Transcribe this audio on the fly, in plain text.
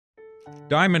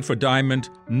Diamond for diamond,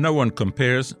 no one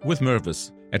compares with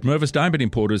Mervis. At Mervis Diamond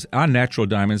Importers, our natural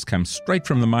diamonds come straight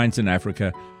from the mines in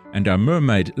Africa, and our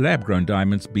mermaid lab-grown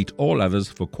diamonds beat all others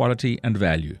for quality and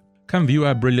value. Come view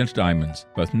our brilliant diamonds,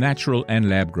 both natural and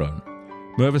lab-grown.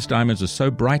 Mervis diamonds are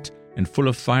so bright and full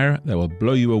of fire they will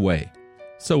blow you away.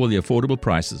 So will the affordable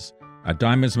prices. Our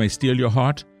diamonds may steal your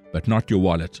heart, but not your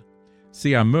wallet.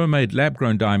 See our mermaid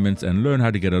lab-grown diamonds and learn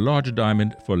how to get a larger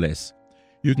diamond for less.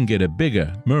 You can get a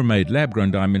bigger mermaid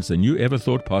lab-grown diamonds than you ever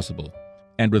thought possible.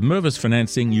 And with Mervis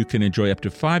financing, you can enjoy up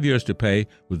to 5 years to pay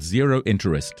with zero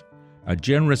interest. Our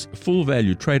generous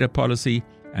full-value trader policy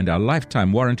and our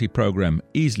lifetime warranty program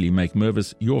easily make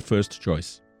Mervis your first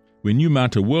choice. When you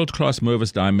mount a world-class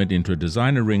Mervis diamond into a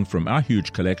designer ring from our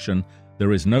huge collection,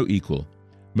 there is no equal.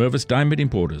 Mervis Diamond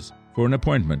Importers. For an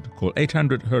appointment, call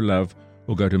 800-HER-LOVE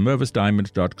or go to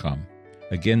mervisdiamond.com.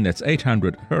 Again, that's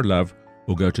 800-HER-LOVE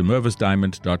or go to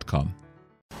mervisdiamond.com.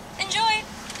 Enjoy!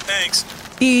 Thanks.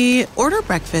 Order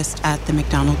breakfast at the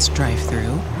McDonald's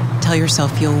drive-thru. Tell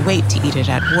yourself you'll wait to eat it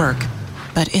at work,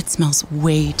 but it smells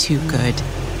way too good.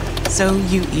 So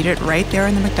you eat it right there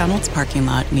in the McDonald's parking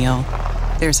lot meal.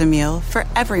 There's a meal for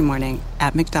every morning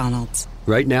at McDonald's.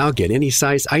 Right now, get any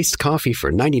size iced coffee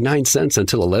for 99 cents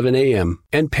until 11 a.m.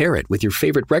 and pair it with your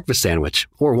favorite breakfast sandwich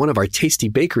or one of our tasty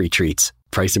bakery treats.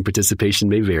 Price and participation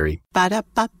may vary.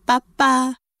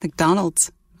 Ba-da-ba-ba-ba.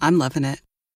 McDonald's. I'm loving it.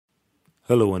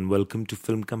 Hello and welcome to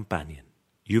Film Companion.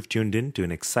 You've tuned in to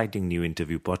an exciting new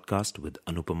interview podcast with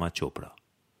Anupama Chopra.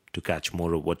 To catch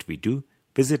more of what we do,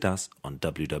 visit us on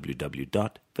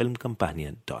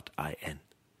www.filmcompanion.in.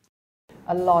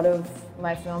 A lot of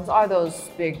my films are those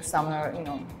big summer,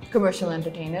 commercial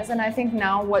entertainers, and I think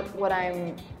now what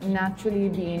I'm naturally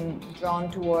being drawn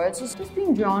towards is just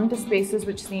being drawn to spaces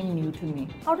which seem new to me.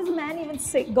 How does a man even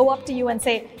go up to you and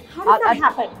say, how did that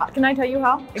happen? Can I tell you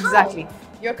how? Exactly.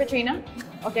 You're Katrina,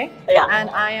 okay? Yeah. And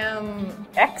I am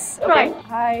X, okay? Right.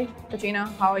 Hi, Katrina,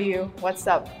 how are you? What's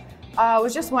up? I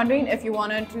was just wondering if you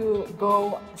wanted to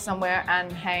go somewhere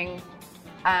and hang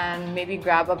and maybe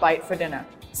grab a bite for dinner.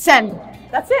 Send.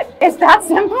 That's it. It's that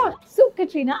simple. So,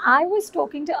 Katrina, I was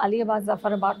talking to Ali Abbas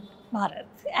Zafar about Bharat,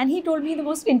 and he told me the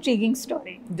most intriguing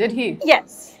story. Did he?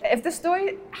 Yes. If the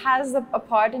story has a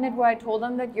part in it where I told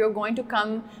him that you're going to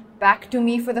come back to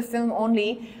me for the film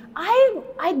only, I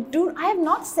have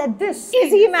not said this. Is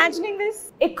he imagining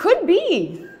this? It could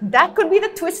be. That could be the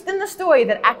twist in the story,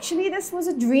 that actually this was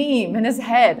a dream in his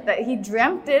head, that he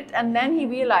dreamt it and then he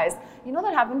realized,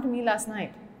 that happened to me last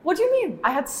night. What do you mean?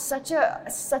 I had such a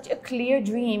clear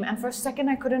dream, and for a second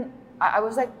I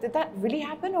was like, did that really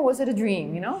happen or was it a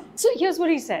dream, So here's what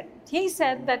he said. He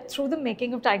said that through the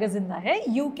making of Tiger Zinda Hai,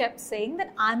 you kept saying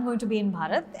that I'm going to be in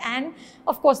Bharat, and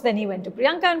of course then he went to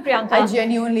Priyanka, and Priyanka... I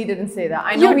genuinely didn't say that.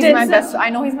 I know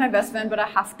he's my best friend, but I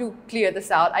have to clear this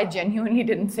out. I genuinely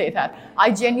didn't say that. I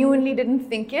genuinely didn't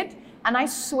think it, and I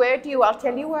swear to you, I'll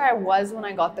tell you where I was when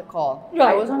I got the call. Right.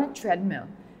 I was on a treadmill.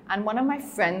 And one of my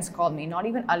friends called me, not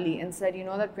even Ali, and said,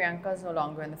 that Priyanka is no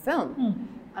longer in the film.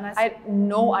 And I had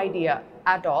no idea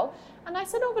at all. And I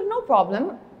said, oh, but no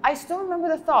problem. I still remember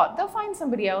the thought, they'll find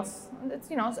somebody else. It's,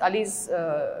 it's Ali's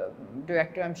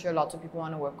director. I'm sure lots of people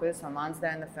want to work with. Salman's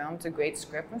there in the film. It's a great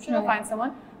script. I'm sure they'll find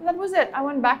someone. And that was it. I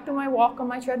went back to my walk on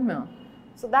my treadmill.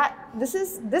 So this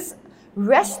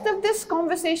rest of this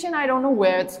conversation, I don't know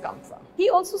where it's come from. He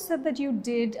also said that you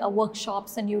did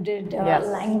workshops and you did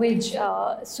language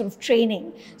sort of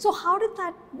training. So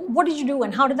what did you do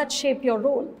and how did that shape your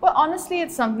role? Well, honestly,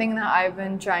 it's something that I've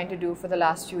been trying to do for the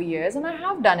last few years, and I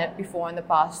have done it before in the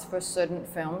past for certain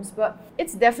films, but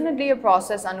it's definitely a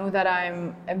process, Anu, that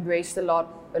I'm embraced a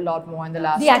lot more in the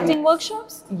last The acting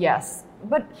workshops? Yes.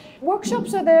 But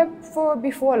workshops are there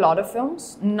before a lot of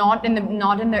films, not in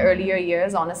the earlier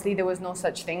years. Honestly, there was no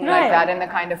such thing like that in the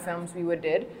kind of films we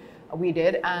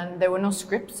did, and there were no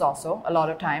scripts also a lot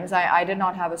of times. I did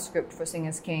not have a script for Sing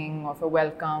is King or for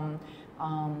Welcome.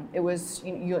 It was,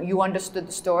 you understood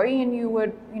the story and you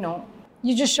would,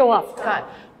 You just show up.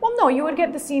 Well, no, you would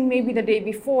get the scene maybe the day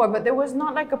before, but there was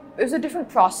not it was a different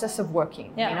process of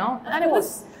working, and it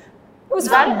was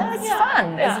fun. It's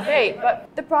fun. Yeah. It's great. But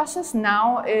the process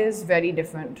now is very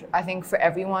different. I think for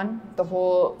everyone, the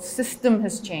whole system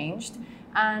has changed.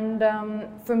 And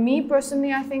for me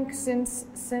personally, I think since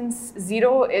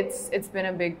Zero, it's been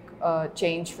a big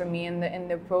change for me in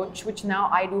the approach, which now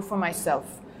I do for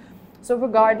myself. So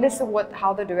regardless of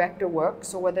how the director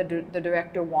works, or whether the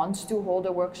director wants to hold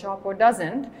a workshop or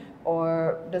doesn't,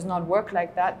 or does not work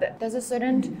like that, there's a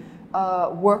certain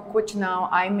work which now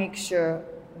I make sure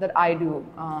that I do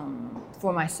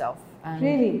for myself. And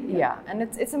really? Yeah, and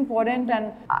it's important.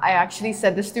 And I actually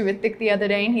said this to Ritik the other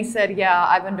day, and he said, yeah,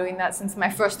 I've been doing that since my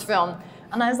first film.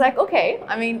 And I was like, okay,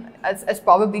 I mean, it's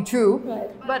probably true,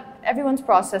 right. But everyone's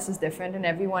process is different and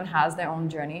everyone has their own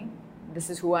journey. This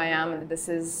is who I am, and this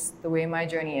is the way my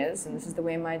journey is, and this is the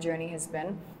way my journey has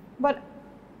been. But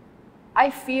I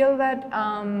feel that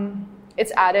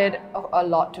it's added a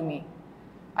lot to me.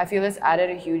 I feel it's added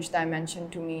a huge dimension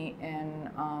to me in,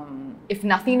 if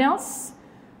nothing else,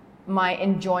 my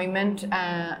enjoyment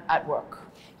at work.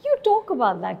 You talk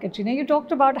about that, Katrina. You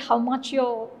talked about how much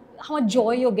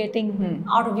joy you're getting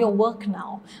out of your work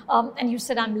now. And you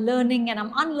said, I'm learning and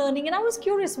I'm unlearning. And I was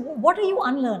curious, what are you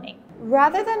unlearning?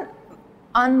 Rather than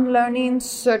unlearning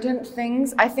certain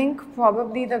things, I think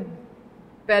probably the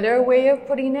better way of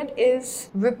putting it is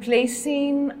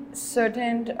replacing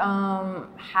certain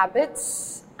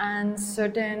habits and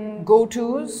certain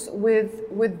go-tos with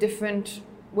a different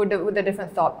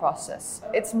thought process.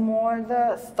 It's more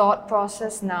the thought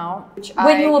process now.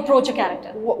 When you approach a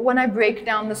character? When I break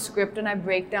down the script and I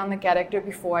break down the character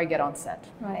before I get on set.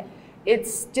 Right.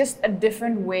 It's just a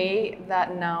different way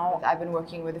that now I've been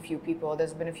working with a few people.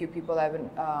 There's been a few people I've been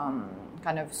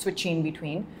kind of switching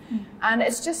between. And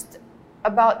it's just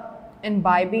about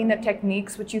imbibing the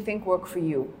techniques which you think work for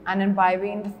you and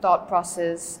imbibing the thought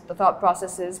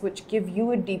processes which give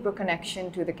you a deeper connection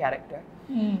to the character.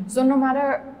 So no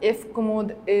matter if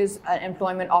Kumud is an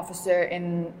employment officer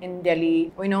in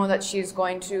Delhi, we know that she's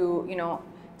going to,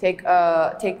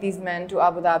 take these men to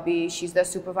Abu Dhabi. She's their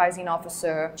supervising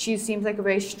officer. She seems like a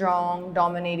very strong,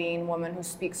 dominating woman who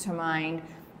speaks her mind.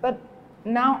 But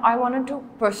now I wanted to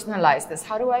personalize this.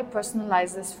 How do I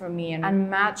personalize this for me and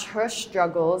match her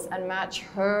struggles and match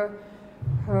her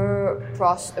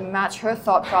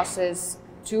thought process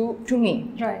to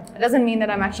me? Right. It doesn't mean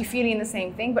that I'm actually feeling the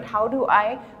same thing, but how do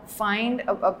I find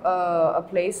a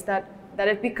place that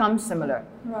it becomes similar?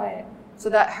 Right. So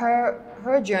that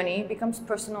her journey becomes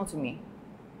personal to me.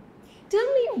 Tell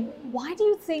me, why do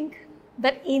you think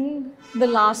that in the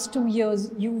last 2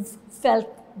 years you've felt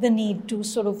the need to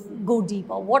sort of go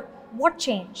deeper? What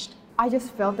changed? I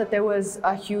just felt that there was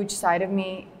a huge side of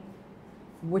me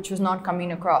which was not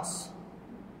coming across.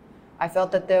 I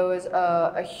felt that there was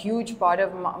a huge part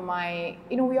of my,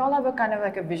 we all have a kind of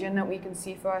like a vision that we can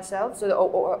see for ourselves, so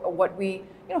or what we,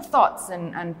 thoughts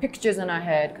and pictures in our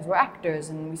head, because we're actors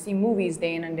and we see movies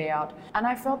day in and day out. And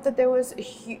I felt that there was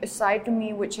a side to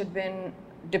me which had been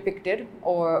depicted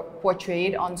or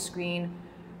portrayed on screen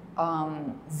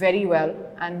very well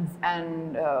and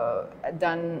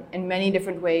done in many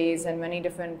different ways and many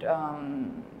different,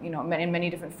 in many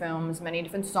different films, many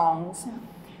different songs. Yeah.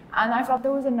 And I felt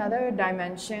there was another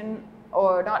dimension,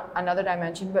 or not another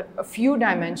dimension, but a few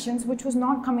dimensions which was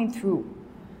not coming through.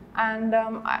 And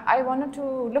I wanted to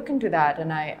look into that,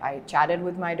 and I chatted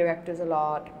with my directors a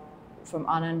lot, from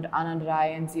Anand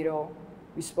Rai and Zero.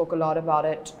 We spoke a lot about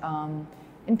it.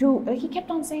 He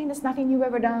kept on saying, there's nothing you've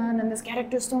ever done, and this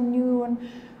character is so new. And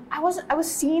I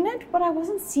was seeing it, but I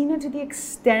wasn't seeing it to the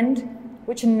extent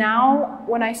which now,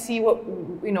 when I see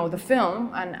the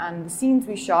film and the scenes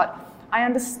we shot, I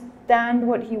understand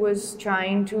what he was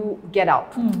trying to get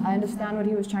out. I understand what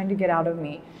he was trying to get out of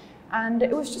me. And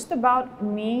it was just about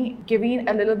me giving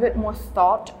a little bit more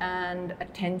thought and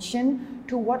attention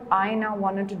to what I now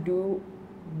wanted to do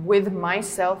with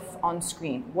myself on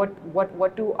screen.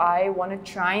 What do I want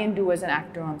to try and do as an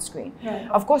actor on screen? Right.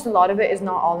 Of course, a lot of it is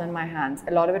not all in my hands.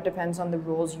 A lot of it depends on the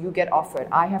roles you get offered.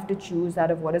 I have to choose out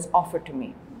of what is offered to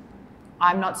me.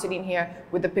 I'm not sitting here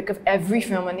with the pick of every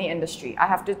film in the industry. I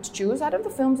have to choose out of the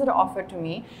films that are offered to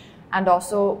me, and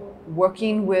also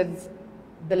working with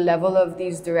the level of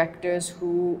these directors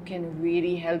who can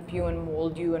really help you and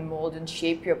mold and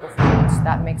shape your performance.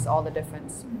 That makes all the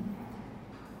difference.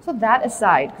 So that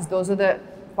aside, because those are the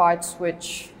parts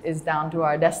which is down to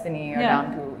our destiny or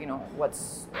down to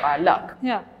what's our luck.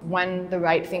 Yeah. When the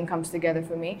right thing comes together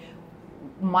for me,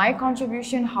 my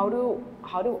contribution, how do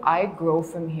I grow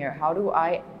from here? How do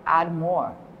I add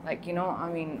more? Like,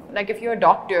 if you're a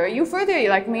doctor, you further,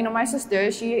 my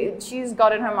sister, she's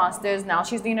gotten her master's, now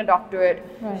she's doing a doctorate.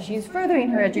 Right. She's furthering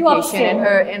her education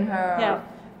in her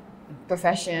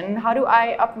profession. How do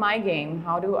I up my game?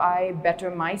 How do I better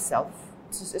myself?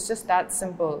 It's just that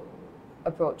simple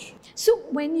approach. So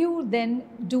when you then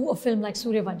do a film like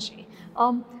Suryavanshi,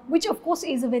 which of course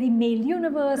is a very male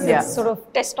universe, it's sort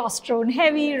of testosterone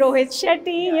heavy, Rohit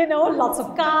Shetty, lots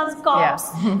of cars, cops.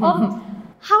 Yeah.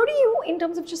 How do you, in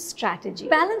terms of just strategy,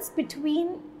 balance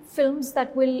between films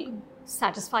that will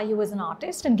satisfy you as an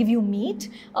artist and give you meat,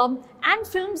 and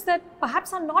films that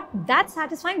perhaps are not that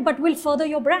satisfying but will further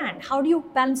your brand? How do you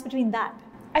balance between that?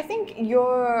 I think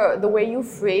the way you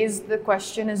phrased the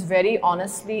question is very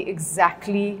honestly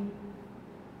exactly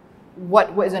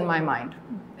what was in my mind.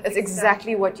 It's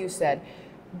exactly what you said.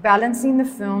 Balancing the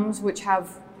films which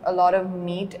have a lot of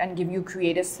meat and give you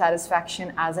creative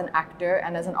satisfaction as an actor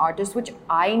and as an artist, which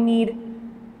I need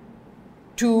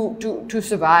to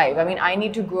survive. I mean, I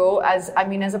need to grow as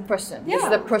a person. This is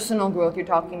the personal growth you're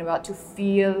talking about, to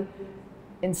feel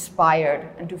inspired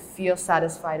and to feel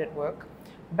satisfied at work.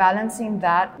 Balancing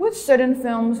that with certain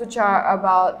films which are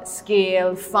about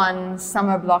scale, fun,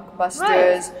 summer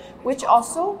blockbusters, which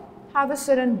also have a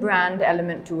certain brand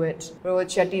element to it. Rohit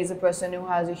Shetty is a person who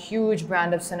has a huge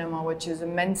brand of cinema which is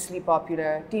immensely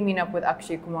popular, teaming up with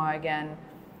Akshay Kumar again.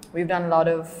 We've done a lot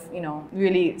of,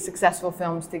 really successful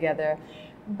films together.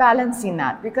 Balancing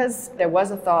that, because there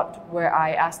was a thought where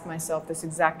I asked myself this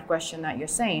exact question that you're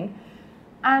saying,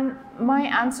 and my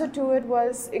answer to it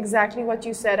was exactly what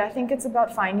you said. I think it's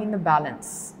about finding the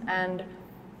balance, and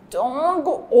don't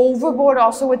go overboard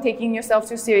also with taking yourself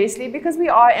too seriously, because we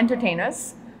are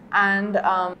entertainers, and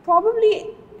probably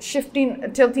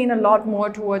tilting a lot more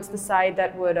towards the side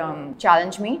that would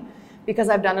challenge me, because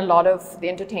I've done a lot of the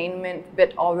entertainment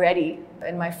bit already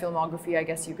in my filmography, I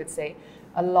guess you could say.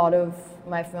 A lot of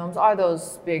my films are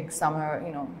those big summer,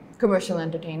 commercial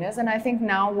entertainers. And I think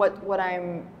now what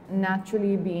I'm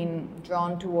naturally being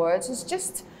drawn towards is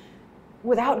just,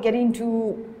 without getting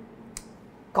too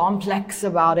complex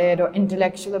about it or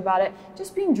intellectual about it,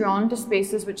 just being drawn to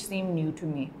spaces which seem new to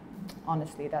me.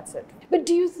 Honestly, that's it. But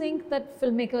do you think that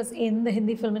filmmakers in the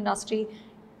Hindi film industry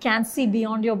can see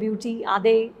beyond your beauty? Are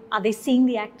they seeing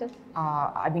the actor?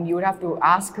 You would have to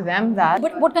ask them that.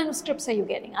 But what kind of scripts are you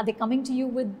getting? Are they coming to you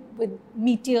with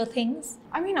meatier things?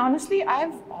 Honestly,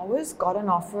 I've always gotten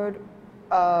offered,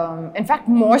 in fact,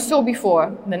 more so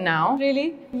before than now.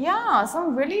 Really? Yeah,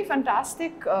 some really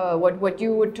fantastic, what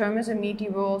you would term as a meaty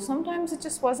role. Sometimes it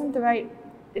just wasn't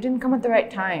it didn't come at the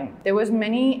right time. There was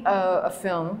many a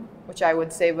film, which I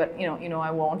would say, but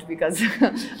I won't, because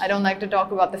I don't like to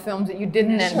talk about the films that you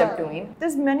didn't end up doing.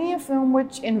 There's many a film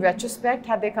which, in retrospect,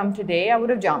 had they come today, I would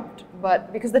have jumped,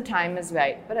 but because the time is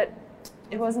right. But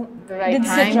it wasn't the right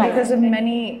time because of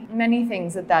many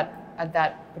things at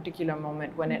that particular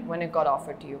moment when it got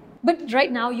offered to you. But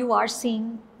right now you are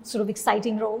seeing sort of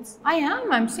exciting roles? I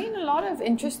am. I'm seeing a lot of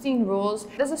interesting roles.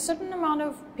 There's a certain amount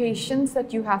of patience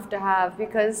that you have to have,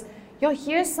 because you'll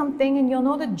hear something and you'll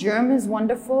know the germ is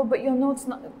wonderful, but you'll know it's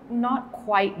not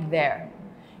quite there.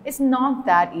 It's not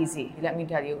that easy, let me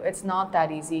tell you. It's not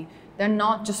that easy. They're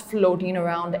not just floating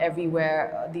around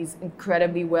everywhere, these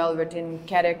incredibly well-written,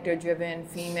 character-driven,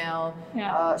 female,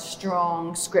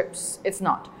 strong scripts. It's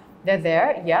not. They're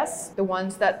there, yes. The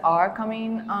ones that are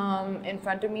coming in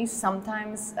front of me,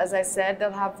 sometimes, as I said,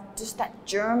 they'll have just that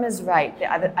germ is right,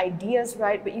 the idea is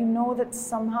right, but you know that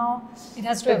somehow it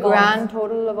has to the evolve. Grand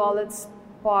total of all its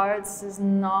parts is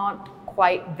not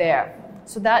quite there.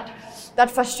 So that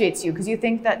frustrates you, because you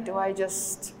think that, do I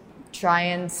just try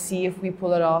and see if we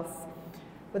pull it off?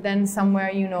 But then somewhere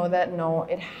you know that no,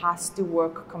 it has to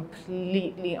work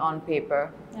completely on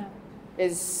paper.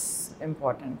 Is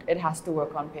important. It has to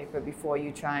work on paper before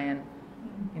you try and,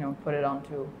 put it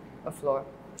onto a floor.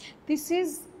 This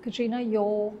is, Katrina,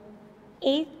 your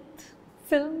 8th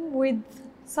film with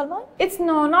Salman?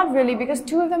 No, not really, because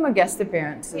 2 of them are guest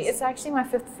appearances. It's actually my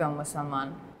 5th film with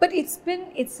Salman. But it's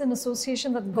an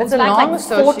association that goes back like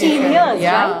 14 years, right?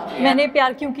 Yeah. Maine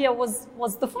Pyar Kyun Kiya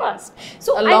was the first.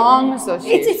 So a long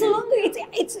association.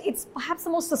 It's perhaps the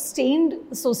most sustained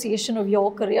association of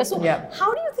your career. So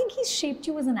how do you think he's shaped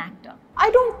you as an actor?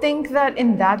 I don't think that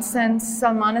in that sense,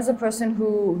 Salman is a person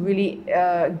who really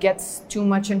gets too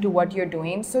much into what you're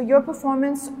doing. So your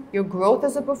performance, your growth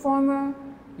as a performer,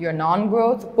 your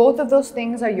non-growth, both of those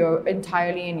things are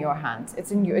entirely in your hands.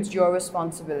 It's your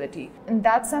responsibility. In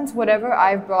that sense, whatever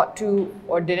I've brought to,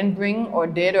 or didn't bring, or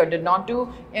did not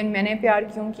do in Maine Pyar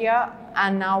Kyun Kiya,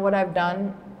 and now what I've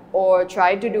done or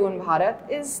tried to do in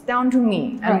Bharat is down to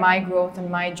me and my growth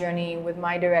and my journey with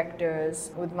my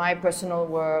directors, with my personal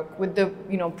work, with the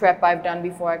prep I've done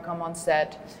before I come on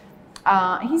set.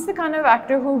 He's the kind of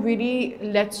actor who really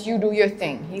lets you do your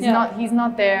thing. He's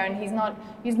not there, and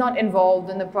he's not involved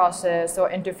in the process or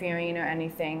interfering or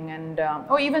anything, and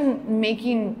or even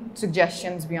making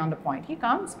suggestions beyond a point. He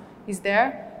comes, he's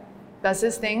there, does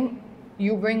his thing.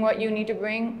 You bring what you need to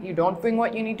bring. You don't bring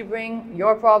what you need to bring.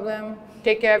 Your problem.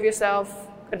 Take care of yourself.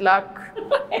 Good luck.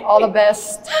 All the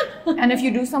best. And if you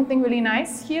do something really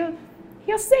nice, he'll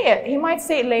say it. He might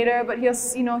say it later, but he'll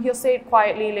say it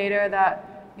quietly later that,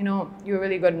 you were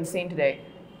really good in the scene today.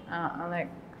 I'm like,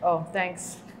 oh,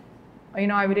 thanks.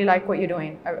 I really like what you're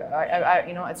doing.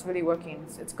 It's really working.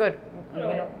 It's good.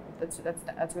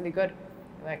 That's really good.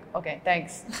 Like, okay,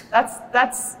 thanks.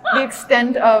 That's the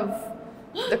extent of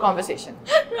the conversation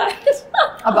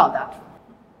about that.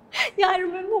 Yeah, I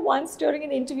remember once during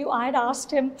an interview, I had asked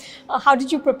him, how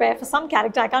did you prepare for some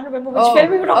character? I can't remember which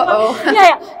film we were talking about.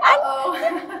 Yeah.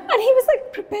 And he was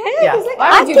like, prepared? Yeah. He's like,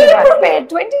 I came prepared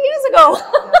 20 years ago. I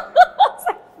was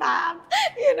like, fab.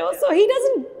 So he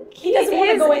doesn't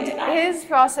want to go into that. His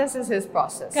process is his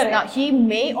process. Correct. Now, he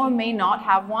may or may not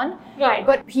have one, right,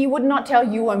 but he would not tell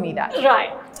you or me that.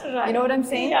 Right. You know what I'm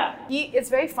saying? Yeah. It's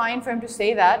very fine for him to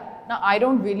say that. Now, I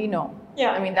don't really know.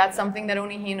 Yeah. I mean, that's something that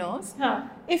only he knows. Huh.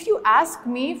 If you ask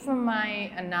me from my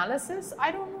analysis,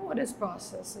 I don't know what his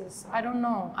process is. I don't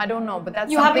know, but that's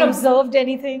You something... haven't observed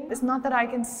anything? It's not that I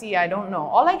can see, I don't know.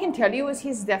 All I can tell you is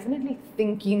he's definitely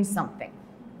thinking something.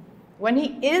 When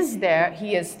he is there,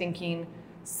 he is thinking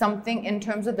something in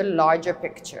terms of the larger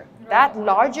picture. Right. That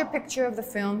larger picture of the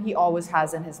film he always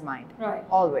has in his mind. Right.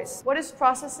 Always. What his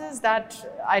process is, that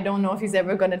I don't know if he's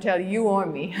ever going to tell you or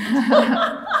me.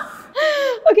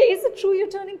 Okay, is it true you're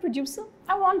turning producer?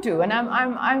 I want to, and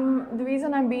I'm the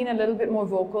reason I'm being a little bit more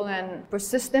vocal and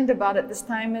persistent about it this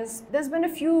time is there's been a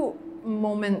few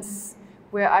moments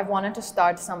where I've wanted to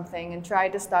start something and try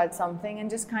to start something and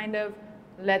just kind of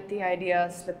let the idea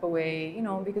slip away,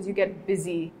 because you get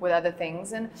busy with other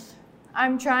things. And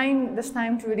I'm trying this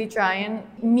time to really try and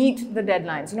meet the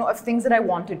deadlines, of things that I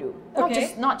want to do.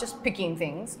 Okay. Not just picking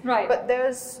things, right. But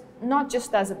there's not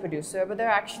just as a producer, but there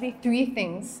are actually 3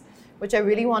 things which I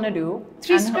really want to do.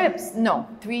 3 scripts? No,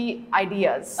 3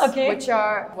 ideas. Okay. Which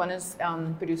are, one is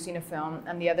producing a film,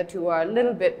 and the other 2 are a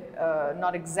little bit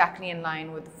not exactly in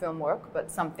line with the film work,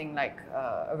 but something like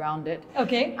around it.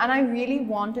 Okay. And I really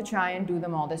want to try and do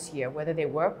them all this year, whether they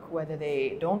work, whether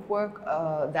they don't work.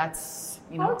 That's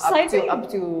up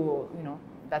to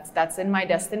that's in my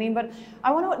destiny. But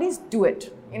I want to at least do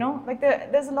it. Like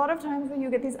there's a lot of times when you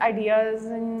get these ideas,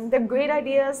 and they're great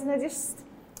ideas, and they're just.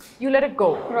 You let it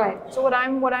go. Right. So what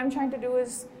I'm trying to do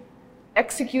is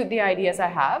execute the ideas I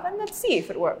have, and let's see if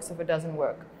it works, if it doesn't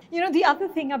work. The other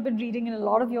thing I've been reading in a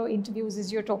lot of your interviews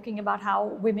is you're talking about how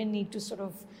women need to sort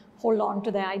of hold on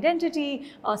to their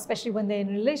identity, especially when they're in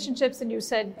relationships, and you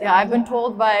said... Yeah, I've been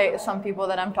told by some people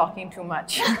that I'm talking too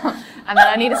much and that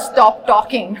I need to stop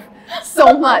talking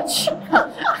so much.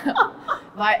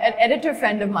 By an editor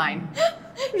friend of mine.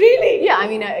 Really? Yeah, I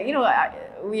mean,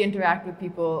 we interact with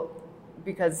people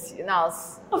because now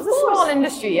it's a small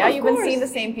industry, yeah? You've been seeing the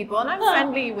same people, and I'm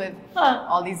friendly with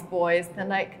all these boys. They're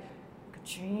like,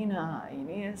 Katrina, you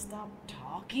need to stop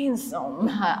talking so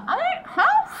much.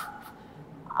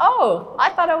 Oh, I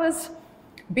thought I was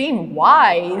being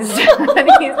wise. And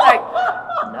he's like,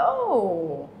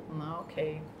 no,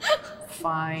 okay,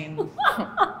 fine.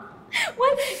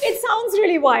 Well, it sounds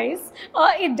really wise.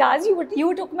 It does. You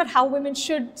were talking about how women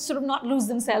should sort of not lose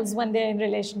themselves when they're in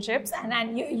relationships,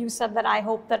 and you said that I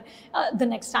hope that the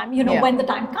next time, when the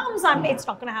time comes, it's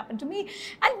not going to happen to me.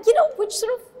 And which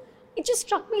sort of it just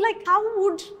struck me like, how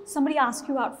would somebody ask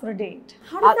you out for a date?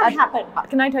 How does that happen?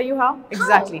 Can I tell you how?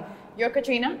 Exactly. You're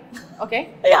Katrina,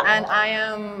 okay? Yeah. And I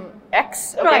am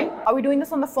X, okay? Right. Are we doing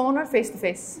this on the phone or face to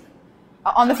face?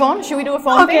 On the phone? Should we do a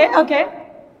phone thing? Okay.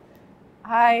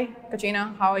 Hi,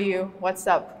 Katrina, how are you? What's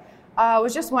up? I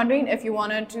was just wondering if you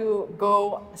wanted to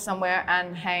go somewhere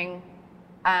and hang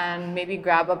and maybe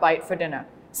grab a bite for dinner.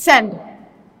 Send.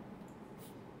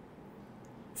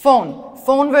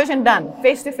 Phone version done,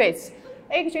 face to face.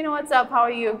 Hey Katrina, what's up? How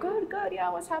are you? Good, yeah,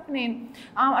 what's happening?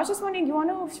 I was just wondering,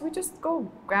 should we just go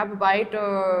grab a bite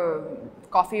or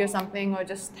coffee or something, or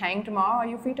just hang tomorrow? Are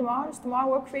you free tomorrow? Does tomorrow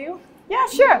work for you? Yeah,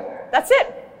 sure, that's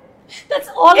it. That's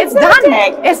all it's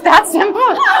done. It's that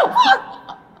simple.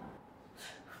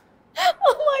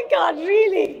 Oh my God,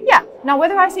 really? Yeah. Now,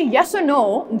 whether I say yes or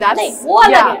no, that's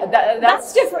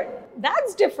different.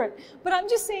 That's different. But I'm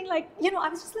just saying, like, I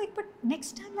was just like, but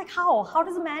next time, like, how? How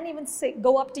does a man even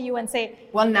go up to you and say?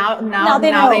 Well, now they know.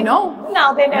 Now they know.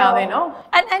 Now they know.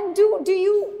 And do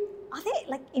you? Are they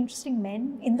like interesting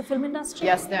men in the film industry?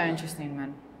 Yes, they're interesting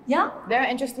men. Yeah. They're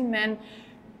interesting men.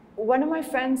 One of my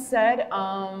friends said,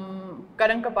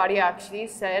 Karan Kapadia actually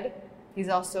said, he's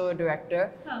also a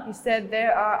director. He said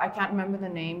there are, I can't remember the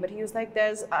name, but he was like,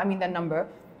 the number.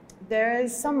 There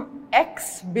is some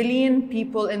X billion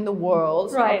people in the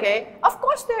world, right. Okay? Of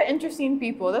course there are interesting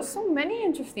people. There's so many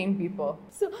interesting people.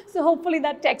 So hopefully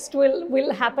that text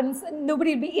will happen.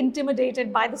 Nobody will be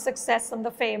intimidated by the success and the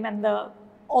fame and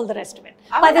all the rest of it.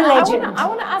 By the legend. I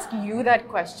want to ask you that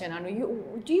question, Anu.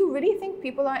 Do you really think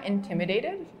people are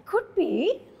intimidated? Could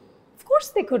be. Of course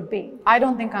they could be. I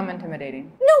don't think I'm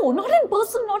intimidating. No, not in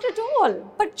person, not at all.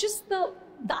 But just the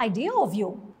idea of you.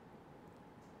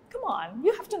 Come on,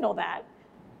 you have to know that.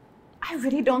 I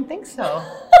really don't think so.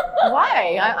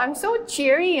 Why? I'm so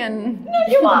cheery and... No,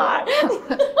 you are.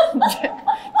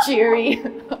 Cheery.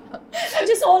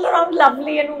 Just all around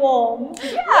lovely and warm.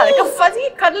 Yeah, like a fuzzy,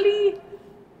 cuddly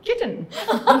kitten.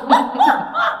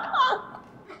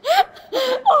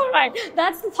 All right,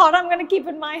 that's the thought I'm going to keep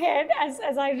in my head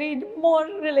as I read more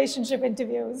relationship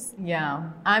interviews.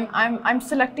 Yeah, I'm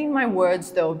selecting my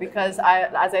words though, because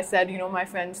as I said, my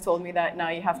friends told me that now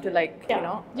you have to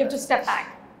you have to step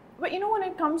back. But when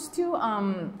it comes to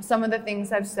some of the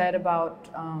things I've said about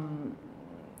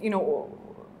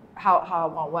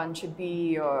how one should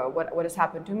be, or what has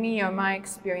happened to me, or my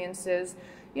experiences,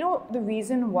 the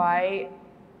reason why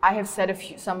I have said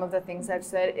some of the things I've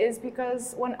said is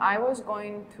because when I was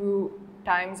going through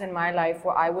times in my life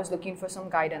where I was looking for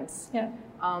some guidance,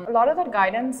 a lot of that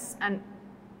guidance and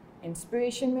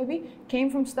inspiration maybe came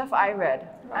from stuff I read.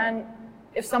 Right. And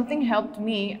if something helped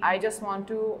me, I just want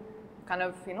to kind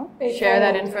of, share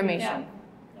that information.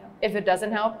 Yeah. If it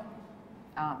doesn't help,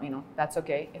 that's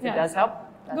okay. If it does help,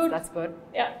 that's good.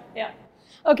 Yeah.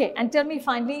 Okay, and tell me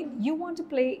finally, you want to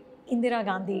play Indira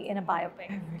Gandhi in a biopic?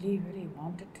 I really, really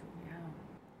wanted to, yeah.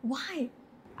 Why?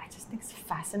 I just think it's a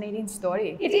fascinating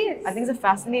story. It is. I think it's a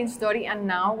fascinating story, and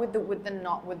now with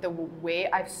the way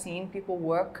I've seen people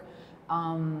work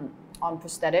on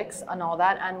prosthetics and all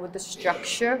that, and with the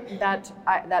structure that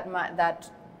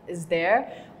is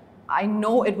there, I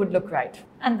know it would look right.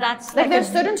 And that's like there's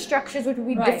certain structures which would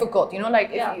be difficult,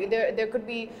 there could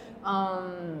be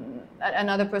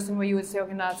another person where you would say,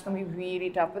 okay, now it's going to be really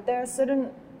tough. But there are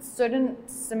certain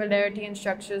similarity in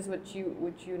structures which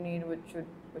you need, which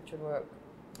should work.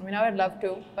 I mean, I would love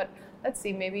to, but let's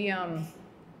see. Maybe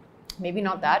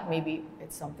not that. Maybe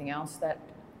it's something else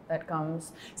that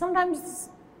comes. Sometimes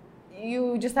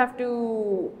you just have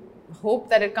to hope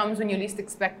that it comes when you least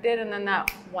expect it, and then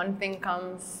that one thing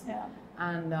comes,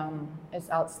 and it's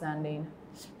outstanding.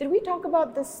 Did we talk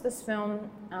about this film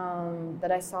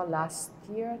that I saw last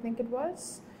year? I think it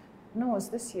was. No, it was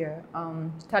this year.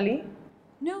 Tully?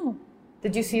 No.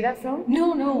 Did you see that film?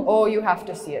 No. Oh, you have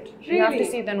to see it. Really? You have to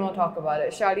see it, then we'll talk about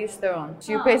it. Charlize Theron.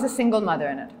 She plays a single mother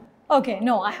in it. Okay,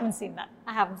 no, I haven't seen that.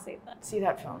 See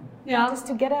that film. Yeah. Just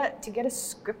to get a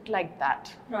script like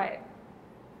that. Right.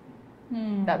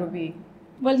 That would be...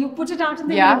 Well, you put it out in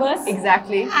the universe.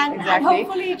 Exactly. And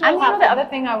hopefully it will happen. The other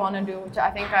thing I want to do, which I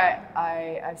think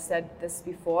I've said this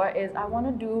before, is I want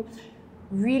to do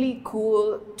really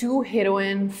cool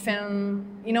 2-heroine film.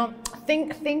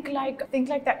 Think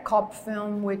like that cop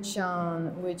film which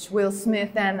Will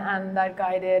Smith and that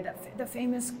guy did, the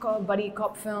famous buddy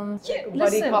cop film.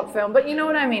 Cop film. But you know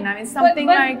what I mean? I mean something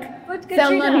like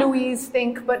Thelma and Louise,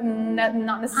 but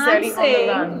not necessarily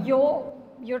on the run.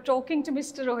 You're talking to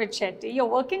Mr. Rohit Shetty. You're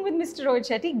working with Mr. Rohit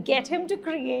Shetty. Get him to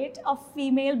create a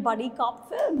female buddy cop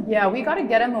film. Yeah, we got to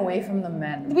get him away from the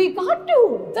men. We got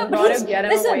to. Get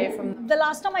him away from them. The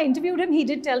last time I interviewed him, he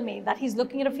did tell me that he's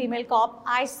looking at a female cop.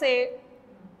 I say,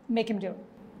 make him do it.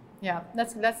 Yeah,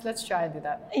 let's try and do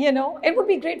that. It would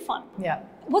be great fun. Yeah.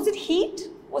 Was it Heat?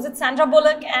 Was it Sandra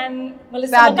Bullock and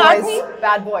Melissa McCarthy?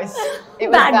 Bad Boys. It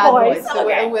was Bad Boys. So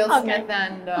okay. Will Smith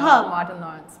and Martin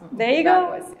Lawrence. There you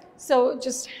go. Boys, yeah. So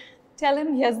just tell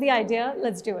him, here's the idea,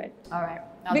 let's do it. All right.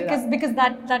 Because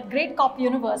that great cop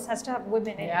universe has to have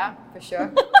women in it. Yeah, for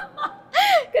sure.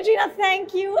 Katrina,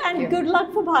 thank you and good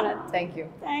luck for Bharat. Thank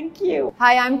you. Thank you.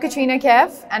 Hi, I'm Katrina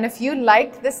Kaif, and if you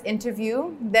like this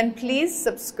interview, then please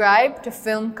subscribe to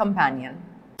Film Companion.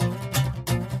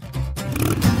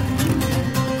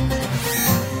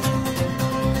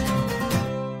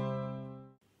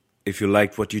 If you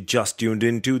liked what you just tuned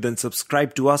into, then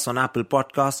subscribe to us on Apple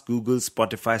Podcasts, Google,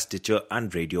 Spotify, Stitcher,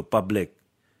 and Radio Public.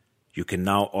 You can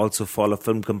now also follow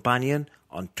Film Companion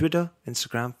on Twitter,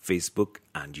 Instagram, Facebook,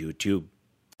 and YouTube.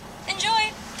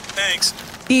 Enjoy! Thanks.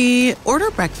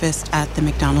 Order breakfast at the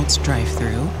McDonald's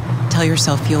drive-thru. Tell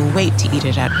yourself you'll wait to eat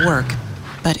it at work,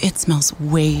 but it smells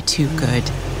way too good.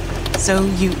 So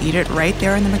you eat it right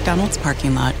there in the McDonald's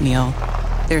parking lot meal.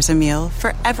 There's a meal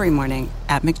for every morning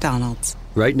at McDonald's.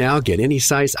 Right now, get any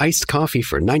size iced coffee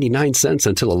for 99 cents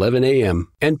until 11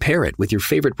 a.m. and pair it with your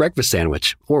favorite breakfast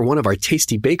sandwich or one of our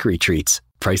tasty bakery treats.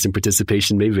 Price and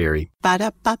participation may vary.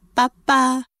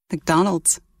 Ba-da-ba-ba-ba.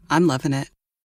 McDonald's. I'm loving it.